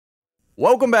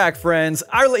Welcome back, friends.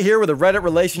 iRelät here with a Reddit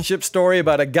relationship story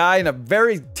about a guy in a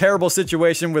very terrible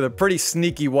situation with a pretty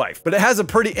sneaky wife. But it has a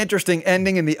pretty interesting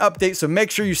ending in the update, so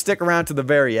make sure you stick around to the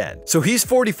very end. So he's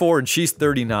 44 and she's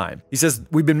 39. He says,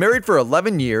 "We've been married for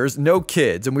 11 years, no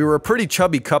kids, and we were a pretty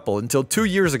chubby couple until 2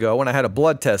 years ago when I had a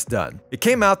blood test done. It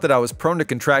came out that I was prone to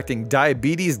contracting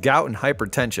diabetes, gout, and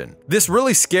hypertension. This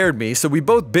really scared me, so we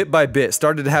both bit by bit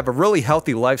started to have a really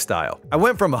healthy lifestyle. I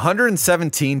went from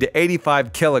 117 to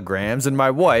 85 kilograms, and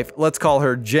my wife, let's call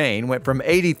her Jane, went from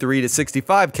 83 to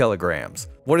 65 kilograms.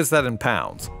 What is that in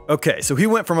pounds? Okay, so he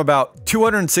went from about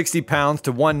 260 pounds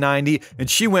to 190, and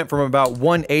she went from about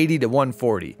 180 to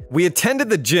 140. We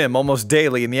attended the gym almost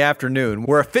daily in the afternoon,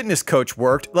 where a fitness coach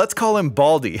worked. Let's call him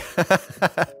Baldy."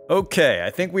 Okay,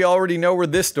 I think we already know where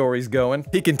this story's going.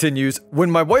 He continues,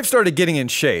 "When my wife started getting in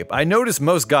shape, I noticed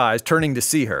most guys turning to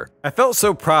see her. I felt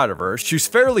so proud of her. She's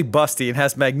fairly busty and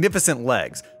has magnificent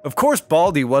legs. Of course,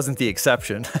 Baldy wasn't the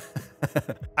exception."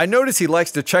 I noticed he likes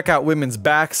to check out women's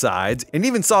backsides, and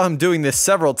even saw him doing this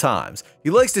several times. He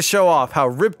likes to show off how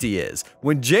ripped he is.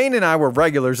 When Jane and I were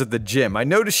regulars at the gym, I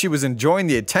noticed she was enjoying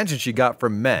the attention she got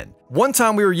from men. One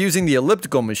time we were using the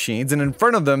elliptical machines, and in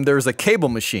front of them there was a cable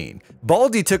machine.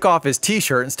 Baldy took off his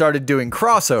t-shirt and started doing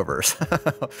crossovers."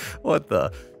 What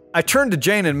the? "I turned to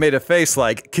Jane and made a face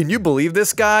like, 'Can you believe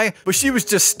this guy?' But she was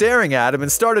just staring at him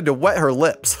and started to wet her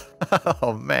lips."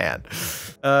 Oh man.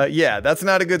 Yeah, that's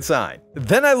not a good sign.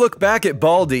 "Then I look back at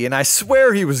Baldy and I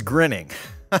swear he was grinning."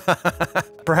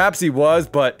 Perhaps he was,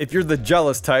 but if you're the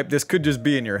jealous type, this could just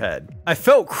be in your head. "I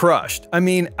felt crushed. I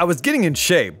mean, I was getting in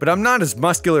shape, but I'm not as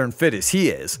muscular and fit as he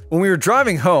is. When we were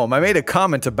driving home, I made a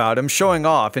comment about him showing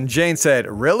off, and Jane said,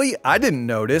 'Really? I didn't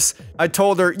notice.' I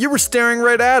told her, 'You were staring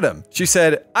right at him.' She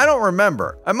said, 'I don't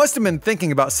remember. I must have been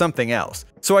thinking about something else.'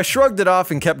 So I shrugged it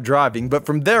off and kept driving, but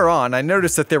from there on, I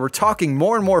noticed that they were talking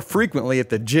more and more frequently at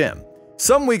the gym.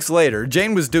 Some weeks later,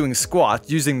 Jane was doing squats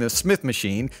using the Smith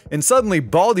machine, and suddenly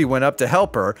Baldy went up to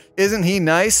help her. Isn't he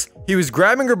nice? He was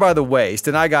grabbing her by the waist,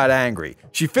 and I got angry.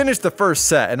 She finished the first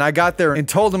set, and I got there and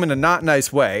told him in a not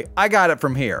nice way, 'I got it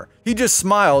from here.' He just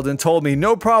smiled and told me,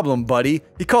 'No problem, buddy.'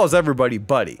 He calls everybody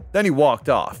buddy. Then he walked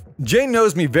off. Jane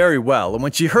knows me very well, and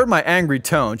when she heard my angry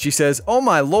tone, she says, 'Oh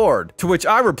my lord,' to which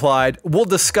I replied, 'We'll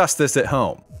discuss this at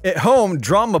home.' At home,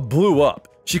 drama blew up.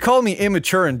 She called me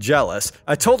immature and jealous.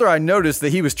 I told her I noticed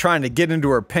that he was trying to get into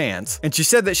her pants, and she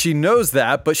said that she knows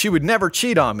that, but she would never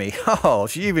cheat on me." Oh,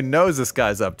 she even knows this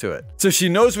guy's up to it. So she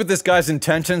knows what this guy's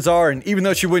intentions are, and even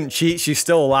though she wouldn't cheat, she's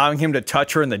still allowing him to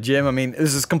touch her in the gym. I mean,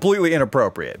 this is completely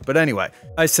inappropriate. But anyway,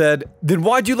 I said, "Then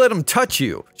why'd you let him touch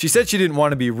you?" She said she didn't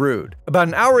want to be rude. About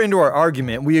an hour into our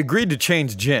argument, we agreed to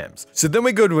change gyms. So then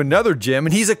we go to another gym,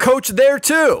 and he's a coach there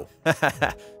too.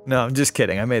 No, I'm just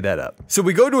kidding, I made that up. So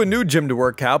we go to a new gym to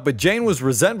work out, but Jane was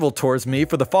resentful towards me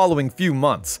for the following few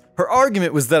months. Her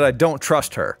argument was that I don't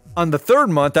trust her. On the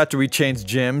third month after we changed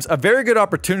gyms, a very good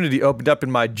opportunity opened up in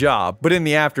my job, but in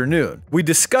the afternoon. We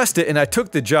discussed it and I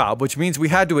took the job, which means we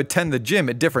had to attend the gym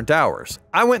at different hours.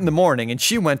 I went in the morning and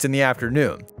she went in the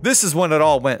afternoon. This is when it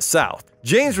all went south.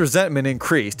 Jane's resentment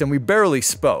increased and we barely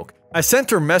spoke. I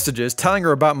sent her messages telling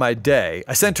her about my day.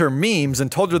 I sent her memes and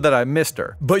told her that I missed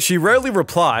her. But she rarely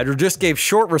replied or just gave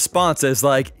short responses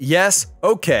like, "Yes,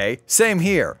 okay, same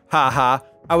here, haha."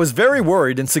 I was very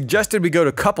worried and suggested we go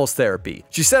to couples therapy.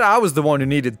 She said I was the one who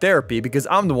needed therapy because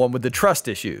I'm the one with the trust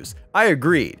issues. I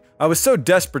agreed. I was so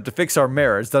desperate to fix our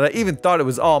marriage that I even thought it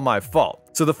was all my fault.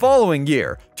 So the following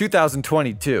year,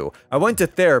 2022, I went to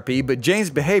therapy, but Jane's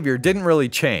behavior didn't really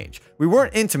change. We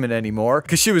weren't intimate anymore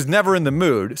because she was never in the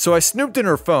mood, so I snooped in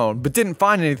her phone but didn't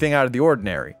find anything out of the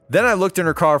ordinary. Then I looked in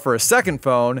her car for a second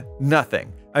phone,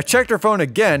 nothing. I checked her phone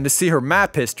again to see her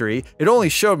map history. It only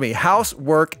showed me house,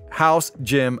 work, house,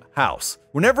 gym, house.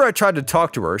 Whenever I tried to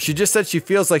talk to her, she just said she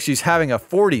feels like she's having a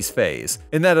 40s phase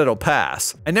and that it'll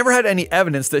pass. I never had any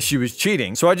evidence that she was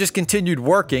cheating, so I just continued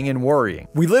working and worrying.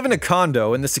 We live in a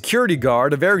condo and the security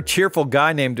guard, a very cheerful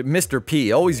guy named Mr.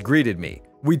 P, always greeted me.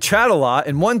 We chat a lot,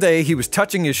 and one day he was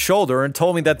touching his shoulder and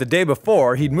told me that the day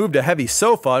before he'd moved a heavy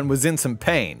sofa and was in some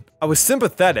pain. I was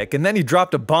sympathetic, and then he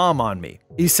dropped a bomb on me.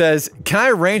 He says, "Can I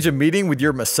arrange a meeting with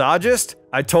your massagist?"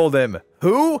 I told him,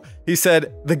 "Who?" He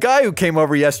said, "The guy who came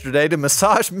over yesterday to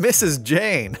massage Mrs.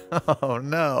 Jane." Oh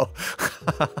no.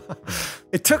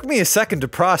 It took me a second to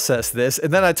process this,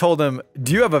 and then I told him,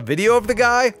 "Do you have a video of the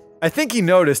guy?" I think he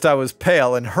noticed I was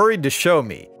pale and hurried to show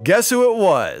me. Guess who it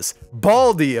was?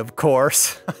 Baldy, of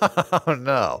course. Oh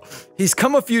no. He's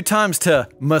come a few times to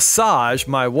massage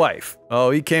my wife. Oh,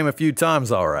 he came a few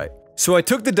times, all right. So I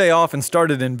took the day off and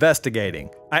started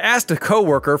investigating. I asked a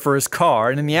coworker for his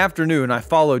car, and in the afternoon I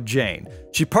followed Jane.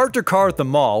 She parked her car at the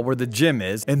mall where the gym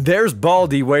is, and there's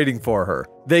Baldy waiting for her.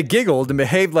 They giggled and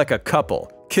behaved like a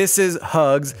couple. Kisses,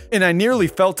 hugs, and I nearly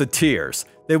fell to tears.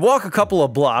 They walk a couple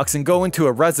of blocks and go into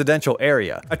a residential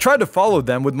area. I tried to follow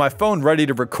them with my phone ready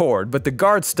to record, but the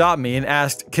guard stopped me and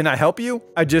asked, "Can I help you?"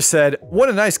 I just said, "What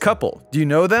a nice couple. Do you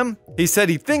know them?" He said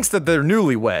he thinks that they're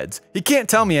newlyweds. He can't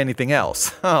tell me anything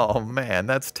else. Oh man,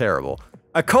 that's terrible.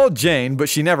 I called Jane, but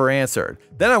she never answered.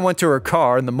 Then I went to her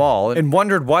car in the mall and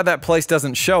wondered why that place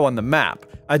doesn't show on the map.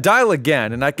 I dial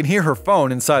again and I can hear her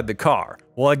phone inside the car.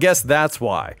 Well, I guess that's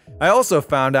why. I also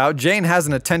found out Jane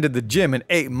hasn't attended the gym in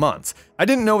 8 months. I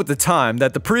didn't know at the time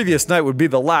that the previous night would be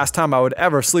the last time I would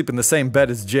ever sleep in the same bed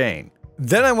as Jane.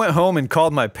 Then I went home and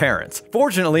called my parents.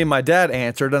 Fortunately, my dad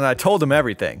answered and I told him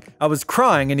everything. I was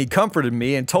crying and he comforted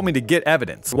me and told me to get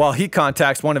evidence, while he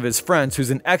contacts one of his friends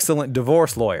who's an excellent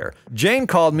divorce lawyer. Jane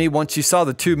called me once she saw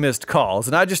the 2 missed calls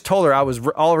and I just told her I was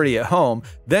already at home.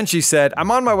 Then she said, "I'm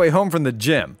on my way home from the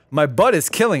gym. My butt is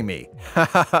killing me."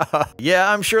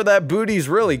 Yeah, I'm sure that booty's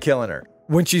really killing her.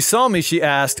 When she saw me, she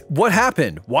asked, "What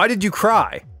happened? Why did you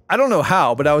cry?" I don't know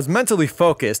how, but I was mentally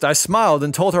focused. I smiled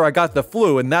and told her I got the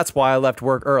flu and that's why I left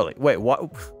work early. Wait, what?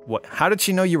 How did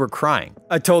she know you were crying?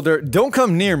 I told her, "Don't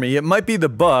come near me, it might be the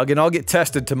bug and I'll get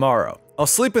tested tomorrow. I'll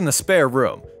sleep in the spare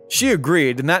room." She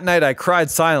agreed, and that night I cried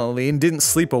silently and didn't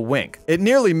sleep a wink. At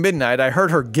nearly midnight, I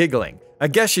heard her giggling. I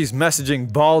guess she's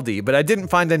messaging Baldy, but I didn't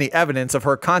find any evidence of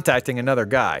her contacting another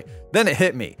guy. Then it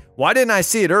hit me. Why didn't I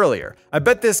see it earlier? I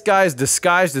bet this guy is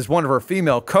disguised as one of her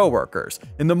female coworkers.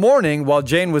 In the morning, while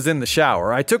Jane was in the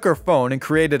shower, I took her phone and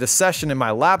created a session in my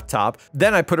laptop,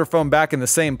 then I put her phone back in the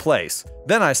same place.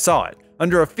 Then I saw it.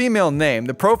 Under a female name,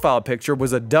 the profile picture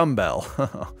was a dumbbell.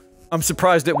 I'm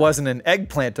surprised it wasn't an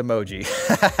eggplant emoji.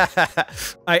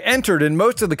 I entered and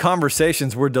most of the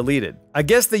conversations were deleted. I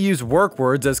guess they used work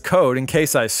words as code in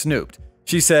case I snooped.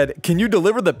 She said, "Can you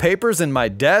deliver the papers in my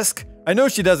desk?" I know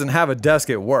she doesn't have a desk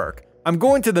at work. "I'm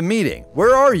going to the meeting.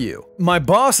 Where are you?" My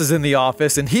boss is in the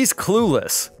office and he's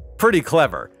clueless. Pretty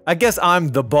clever. I guess I'm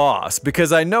the boss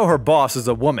because I know her boss is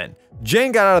a woman.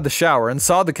 Jane got out of the shower and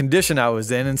saw the condition I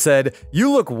was in and said,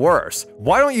 "You look worse.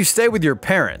 Why don't you stay with your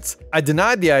parents?" I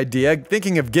denied the idea,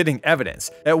 thinking of getting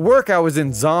evidence. At work, I was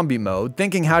in zombie mode,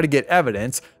 thinking how to get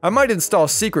evidence. I might install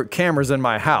secret cameras in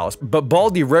my house, but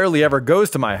Baldy rarely ever goes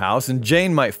to my house and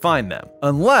Jane might find them.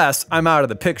 Unless I'm out of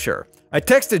the picture. I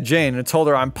texted Jane and told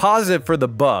her I'm positive for the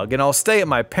bug and I'll stay at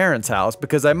my parents' house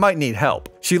because I might need help.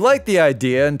 She liked the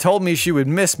idea and told me she would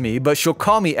miss me, but she'll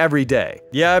call me every day.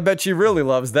 Yeah, I bet she really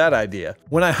loves that idea.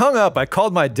 When I hung up, I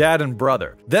called my dad and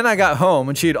brother. Then I got home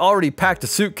and she had already packed a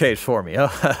suitcase for me.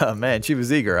 Oh man, she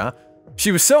was eager, huh?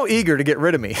 She was so eager to get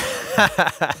rid of me.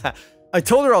 I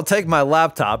told her I'll take my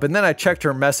laptop and then I checked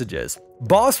her messages.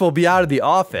 "Boss will be out of the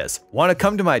office. Want to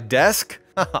come to my desk?"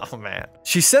 Oh man.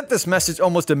 She sent this message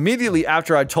almost immediately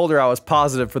after I told her I was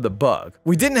positive for the bug.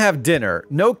 We didn't have dinner,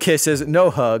 no kisses, no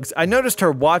hugs. I noticed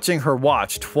her watching her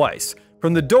watch twice.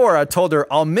 From the door, I told her,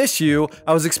 "I'll miss you."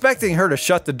 I was expecting her to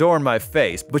shut the door in my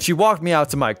face, but she walked me out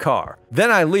to my car. Then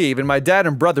I leave, and my dad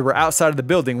and brother were outside of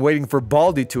the building waiting for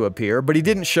Baldy to appear, but he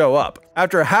didn't show up.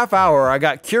 After a half hour, I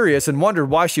got curious and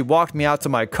wondered why she walked me out to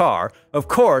my car. Of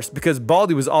course, because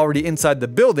Baldy was already inside the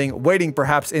building, waiting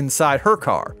perhaps inside her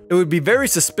car. It would be very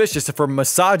suspicious if her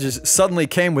massages suddenly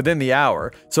came within the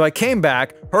hour, so I came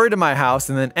back, hurried to my house,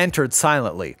 and then entered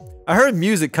silently. I heard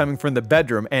music coming from the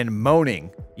bedroom and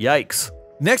moaning. Yikes.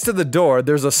 Next to the door,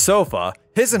 there's a sofa.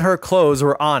 His and her clothes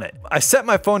were on it. I set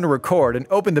my phone to record and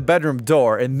opened the bedroom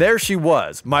door, and there she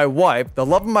was, my wife, the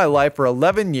love of my life for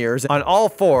 11 years, on all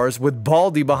fours with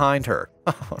Baldy behind her.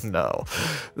 Oh no,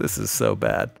 this is so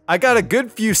bad. I got a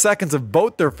good few seconds of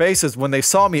both their faces when they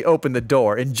saw me open the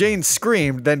door, and Jane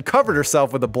screamed, then covered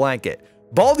herself with a blanket.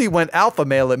 Baldy went alpha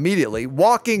male immediately,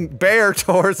 walking bare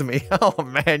towards me. Oh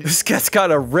man, this guy's got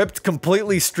a ripped,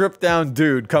 completely stripped down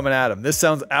dude coming at him. This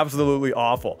sounds absolutely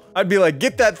awful. I'd be like,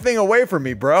 "Get that thing away from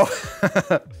me, bro."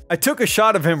 I took a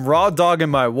shot of him raw dogging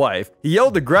my wife. He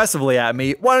yelled aggressively at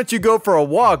me, "Why don't you go for a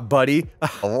walk, buddy?"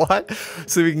 What?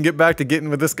 So we can get back to getting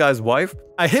with this guy's wife?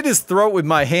 I hit his throat with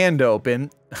my hand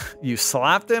open. You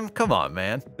slapped him? Come on,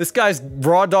 man. This guy's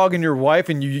raw dogging your wife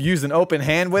and you use an open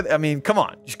hand with? I mean, come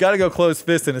on. You gotta go close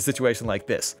fist in a situation like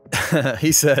this.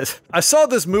 He says, "I saw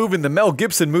this move in the Mel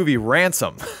Gibson movie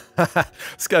Ransom."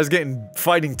 This guy's getting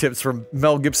fighting tips from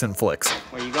Mel Gibson flicks.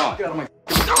 Where you going?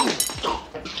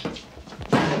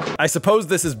 I suppose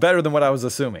this is better than what I was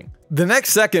assuming. The next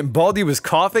second, Baldy was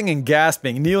coughing and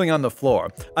gasping, kneeling on the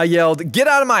floor. I yelled, "Get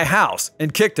out of my house!"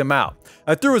 and kicked him out.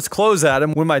 I threw his clothes at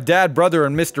him when my dad, brother,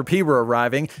 and Mr. P were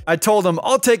arriving. I told him,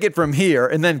 "I'll take it from here,"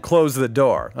 and then closed the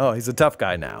door. Oh, he's a tough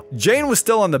guy now. Jane was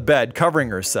still on the bed,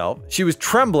 covering herself. She was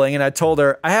trembling, and I told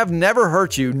her, "I have never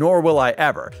hurt you, nor will I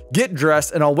ever. Get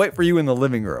dressed, and I'll wait for you in the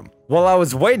living room." While I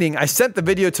was waiting, I sent the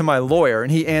video to my lawyer,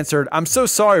 and he answered, "I'm so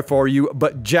sorry for you,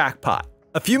 but jackpot."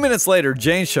 A few minutes later,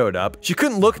 Jane showed up. She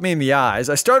couldn't look me in the eyes.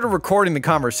 I started recording the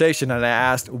conversation and I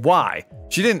asked, "Why?"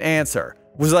 She didn't answer.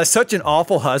 "Was I such an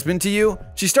awful husband to you?"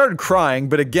 She started crying,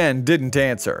 but again didn't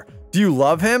answer. "Do you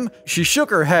love him?" She shook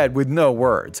her head with no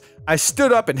words. I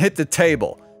stood up and hit the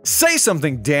table. "Say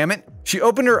something, damn it!" She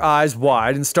opened her eyes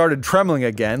wide and started trembling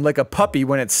again like a puppy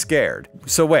when it's scared.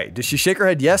 So wait, did she shake her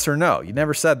head yes or no? You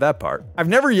never said that part. I've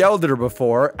never yelled at her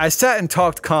before. I sat and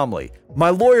talked calmly. "My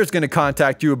lawyer's gonna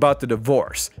contact you about the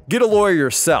divorce. Get a lawyer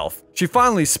yourself." She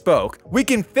finally spoke. "We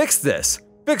can fix this."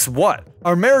 "Fix what?"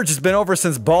 "Our marriage has been over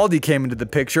since Baldy came into the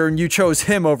picture and you chose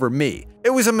him over me." "It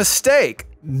was a mistake."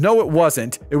 "No, it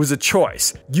wasn't. It was a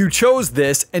choice. You chose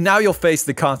this and now you'll face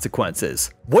the consequences."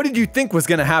 "What did you think was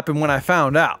gonna happen when I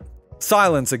found out?"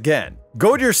 Silence again.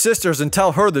 "Go to your sister's and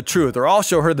tell her the truth or I'll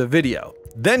show her the video."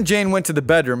 Then Jane went to the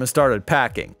bedroom and started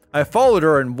packing. I followed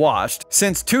her and watched.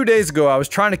 Since 2 days ago, I was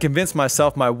trying to convince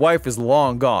myself my wife is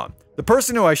long gone. The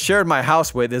person who I shared my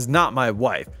house with is not my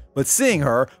wife. But seeing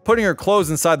her, putting her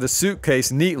clothes inside the suitcase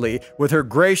neatly, with her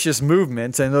gracious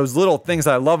movements and those little things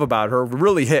I love about her,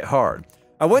 really hit hard.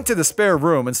 I went to the spare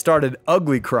room and started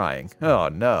ugly crying. Oh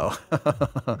no.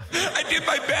 I did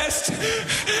my best.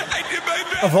 I did my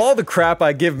best. Of all the crap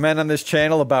I give men on this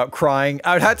channel about crying,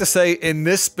 I would have to say in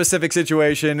this specific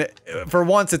situation, for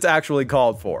once it's actually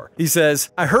called for. He says,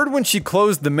 "I heard when she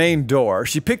closed the main door,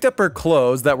 she picked up her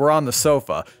clothes that were on the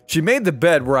sofa. She made the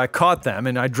bed where I caught them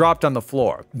and I dropped on the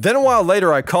floor. Then a while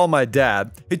later I called my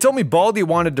dad. He told me Baldy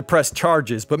wanted to press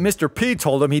charges, but Mr. P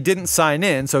told him he didn't sign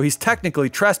in, so he's technically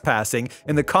trespassing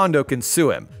and the condo can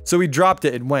sue him. So he dropped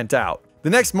it and went out. The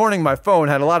next morning, my phone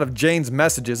had a lot of Jane's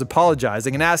messages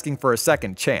apologizing and asking for a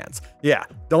second chance. Yeah,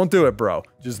 don't do it, bro.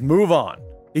 Just move on."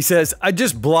 He says, "I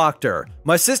just blocked her.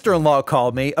 My sister-in-law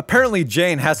called me. Apparently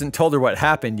Jane hasn't told her what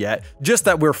happened yet, just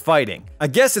that we're fighting. I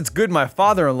guess it's good my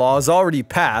father-in-law is already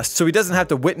passed, so he doesn't have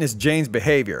to witness Jane's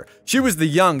behavior. She was the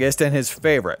youngest and his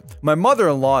favorite. My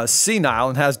mother-in-law is senile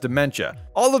and has dementia.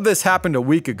 All of this happened a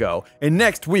week ago, and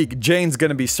next week Jane's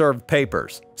gonna be served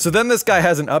papers." So then this guy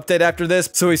has an update after this,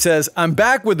 so he says, "I'm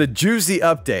back with a juicy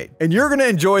update, and you're gonna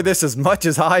enjoy this as much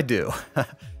as I do."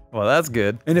 Well, that's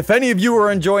good. And if any of you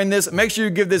are enjoying this, make sure you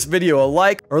give this video a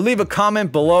like or leave a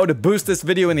comment below to boost this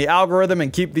video in the algorithm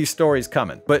and keep these stories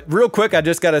coming. But real quick, I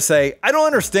just gotta say, I don't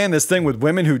understand this thing with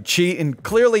women who cheat, and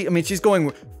clearly, I mean, she's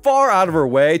going far out of her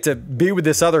way to be with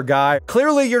this other guy.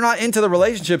 Clearly, you're not into the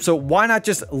relationship, so why not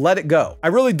just let it go? I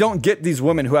really don't get these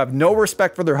women who have no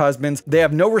respect for their husbands, they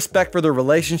have no respect for their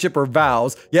relationship or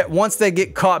vows, yet once they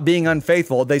get caught being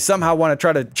unfaithful, they somehow want to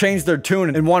try to change their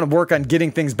tune and want to work on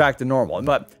getting things back to normal.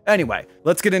 But anyway,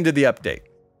 let's get into the update.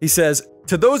 He says,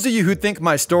 "To those of you who think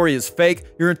my story is fake,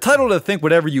 you're entitled to think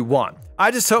whatever you want. I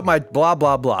just hope my blah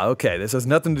blah blah." Okay, this has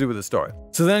nothing to do with the story.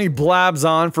 So then he blabs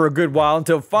on for a good while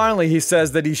until finally he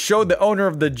says that he showed the owner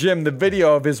of the gym the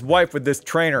video of his wife with this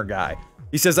trainer guy.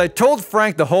 He says, "I told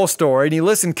Frank the whole story and he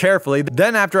listened carefully.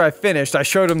 Then after I finished, I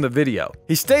showed him the video.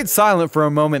 He stayed silent for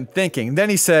a moment thinking. Then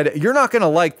he said, 'You're not gonna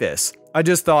like this.' I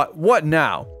just thought, what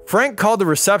now? Frank called the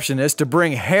receptionist to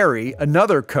bring Harry,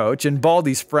 another coach, and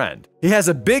Baldy's friend. He has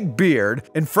a big beard,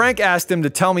 and Frank asked him to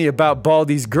tell me about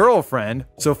Baldy's girlfriend,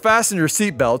 so fasten your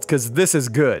seatbelts because this is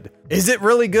good." Is it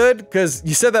really good? Because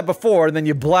you said that before, and then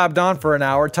you blabbed on for an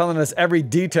hour telling us every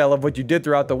detail of what you did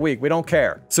throughout the week. We don't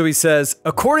care. So he says,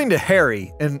 according to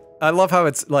Harry, and I love how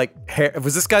it's like,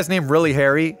 was this guy's name really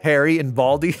Harry? Harry and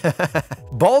Baldy?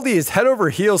 Baldy is head over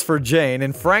heels for Jane,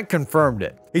 and Frank confirmed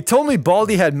it. He told me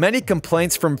Baldy had many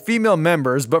complaints from female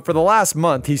members, but for the last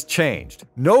month, he's changed.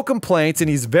 No complaints, and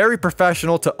he's very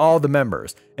professional to all the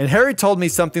members. And Harry told me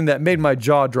something that made my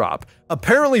jaw drop.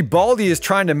 Apparently, Baldy is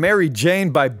trying to marry Jane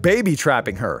by baby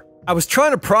trapping her. I was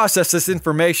trying to process this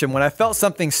information when I felt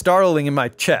something startling in my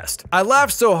chest. I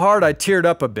laughed so hard I teared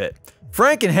up a bit.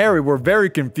 Frank and Harry were very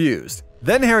confused.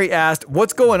 Then Harry asked,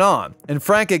 "What's going on?" And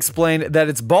Frank explained that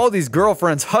it's Baldy's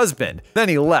girlfriend's husband. Then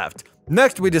he left.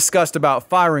 Next, we discussed about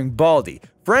firing Baldy.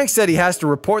 Frank said he has to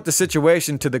report the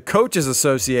situation to the Coaches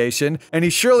Association, and he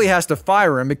surely has to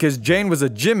fire him because Jane was a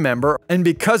gym member, and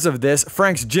because of this,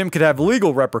 Frank's gym could have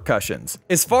legal repercussions.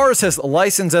 As far as his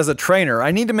license as a trainer,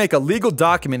 I need to make a legal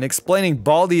document explaining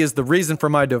Baldy is the reason for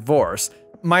my divorce.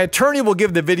 My attorney will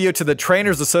give the video to the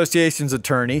Trainers Association's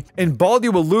attorney, and Baldy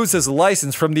will lose his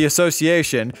license from the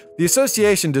association. The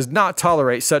association does not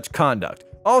tolerate such conduct.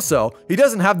 Also, he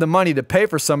doesn't have the money to pay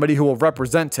for somebody who will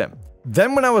represent him.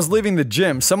 Then when I was leaving the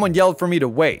gym, someone yelled for me to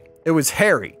wait. It was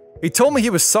Harry. He told me he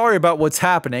was sorry about what's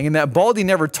happening and that Baldy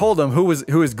never told him who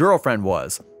his girlfriend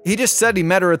was. He just said he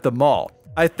met her at the mall.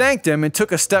 I thanked him and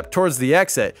took a step towards the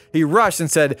exit. He rushed and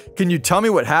said, "Can you tell me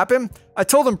what happened?" I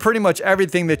told him pretty much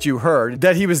everything that you heard,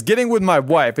 that he was getting with my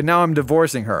wife and now I'm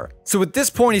divorcing her. So at this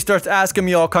point he starts asking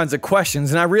me all kinds of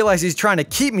questions and I realize he's trying to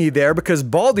keep me there because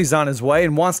Baldy's on his way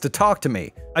and wants to talk to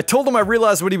me. I told him I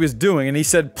realized what he was doing and he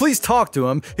said, "Please talk to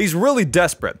him. He's really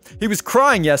desperate. He was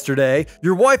crying yesterday.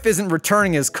 Your wife isn't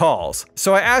returning his calls."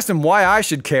 So I asked him why I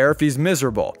should care if he's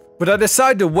miserable. But I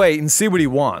decided to wait and see what he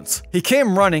wants. He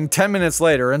came running 10 minutes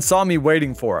later and saw me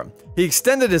waiting for him. He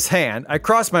extended his hand, I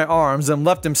crossed my arms and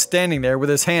left him standing there with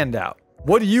his hand out.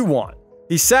 "What do you want?"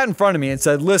 He sat in front of me and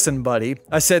said, "Listen, buddy."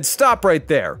 I said, "Stop right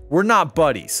there. We're not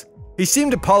buddies." He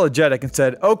seemed apologetic and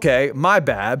said, "Okay, my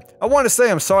bad. I want to say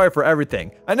I'm sorry for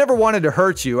everything. I never wanted to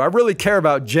hurt you. I really care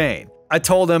about Jane." I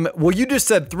told him, "Well, you just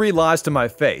said 3 lies to my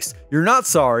face. You're not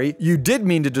sorry, you did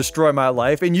mean to destroy my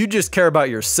life, and you just care about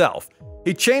yourself."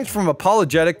 He changed from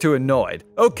apologetic to annoyed.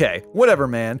 "Okay, whatever,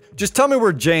 man. Just tell me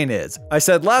where Jane is." I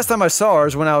said, "Last time I saw her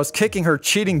is when I was kicking her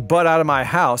cheating butt out of my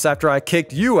house after I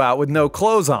kicked you out with no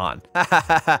clothes on."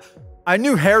 I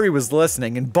knew Harry was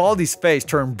listening and Baldy's face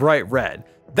turned bright red.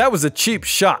 "That was a cheap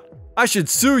shot. I should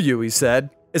sue you," he said.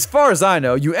 "As far as I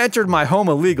know, you entered my home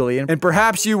illegally and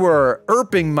perhaps you were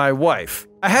erping my wife.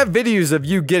 I have videos of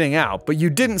you getting out, but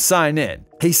you didn't sign in."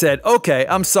 He said, "Okay,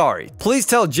 I'm sorry. Please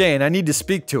tell Jane I need to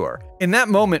speak to her." In that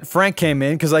moment, Frank came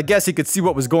in because I guess he could see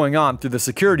what was going on through the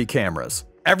security cameras.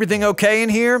 "Everything okay in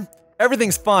here?"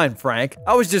 "Everything's fine, Frank.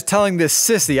 I was just telling this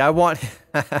sissy I want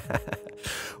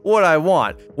what I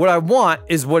want. What I want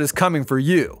is what is coming for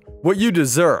you. What you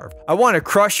deserve. I want to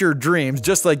crush your dreams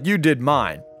just like you did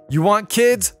mine. You want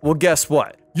kids? Well, guess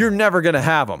what? You're never gonna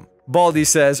have them." Baldy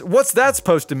says, "What's that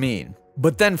supposed to mean?"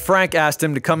 But then Frank asked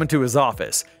him to come into his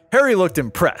office. Harry looked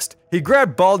impressed. He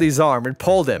grabbed Baldy's arm and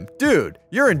pulled him. "Dude,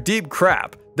 you're in deep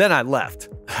crap." Then I left.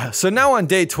 So now on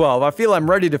day 12, I feel I'm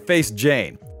ready to face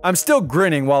Jane. I'm still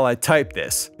grinning while I type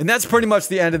this. And that's pretty much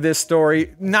the end of this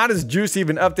story. Not as juicy of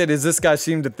an update as this guy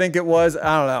seemed to think it was.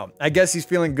 I don't know. I guess he's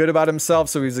feeling good about himself,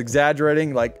 so he's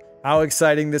exaggerating like how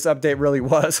exciting this update really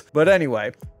was. But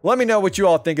anyway, let me know what you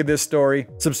all think of this story.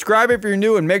 Subscribe if you're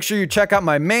new and make sure you check out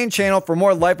my main channel for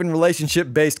more life and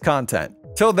relationship based content.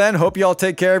 Till then, hope you all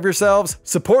take care of yourselves,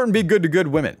 support and be good to good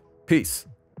women. Peace.